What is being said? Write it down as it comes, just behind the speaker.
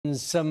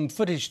Some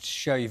footage to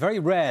show you. Very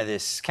rare,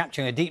 this,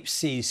 capturing a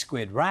deep-sea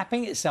squid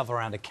wrapping itself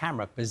around a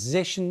camera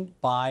positioned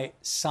by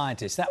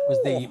scientists. That was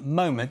the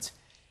moment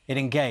it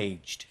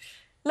engaged.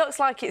 Looks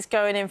like it's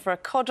going in for a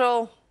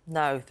cuddle.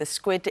 No, the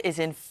squid is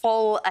in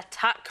full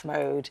attack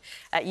mode,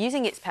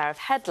 using its pair of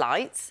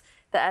headlights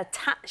that are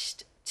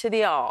attached to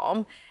the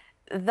arm.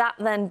 That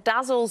then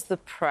dazzles the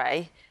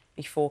prey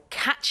before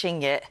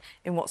catching it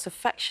in what's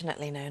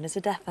affectionately known as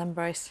a death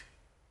embrace.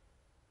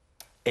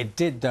 It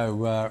did,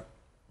 though,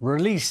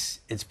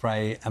 release its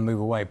prey and move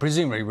away,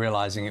 presumably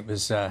realising it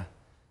was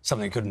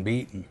something that couldn't be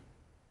eaten.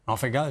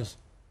 Off it goes.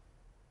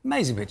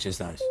 Amazing pictures,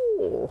 those.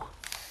 Ooh.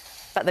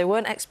 But they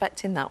weren't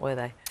expecting that, were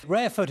they?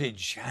 Rare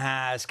footage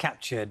has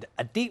captured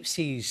a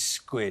deep-sea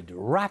squid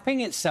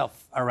wrapping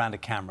itself around a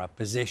camera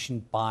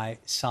positioned by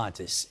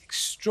scientists.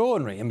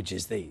 Extraordinary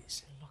images,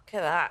 these. Look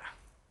at that.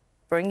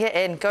 Bring it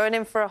in. Going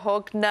in for a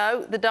hug.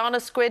 No, the Dana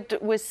squid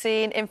was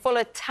seen in full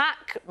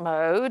attack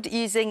mode,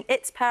 using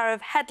its pair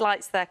of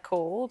headlights, they're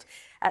called.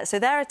 So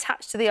they're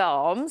attached to the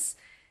arms.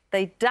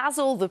 They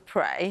dazzle the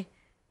prey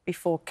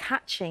before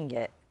catching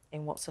it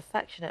in what's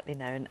affectionately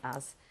known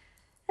as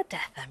a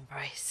death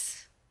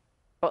embrace.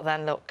 But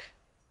then, look,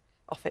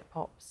 off it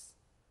pops.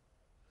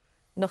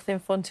 Nothing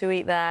fun to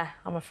eat there,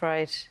 I'm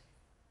afraid.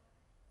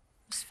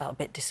 Just felt a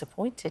bit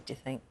disappointed, do you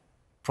think?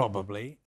 Probably.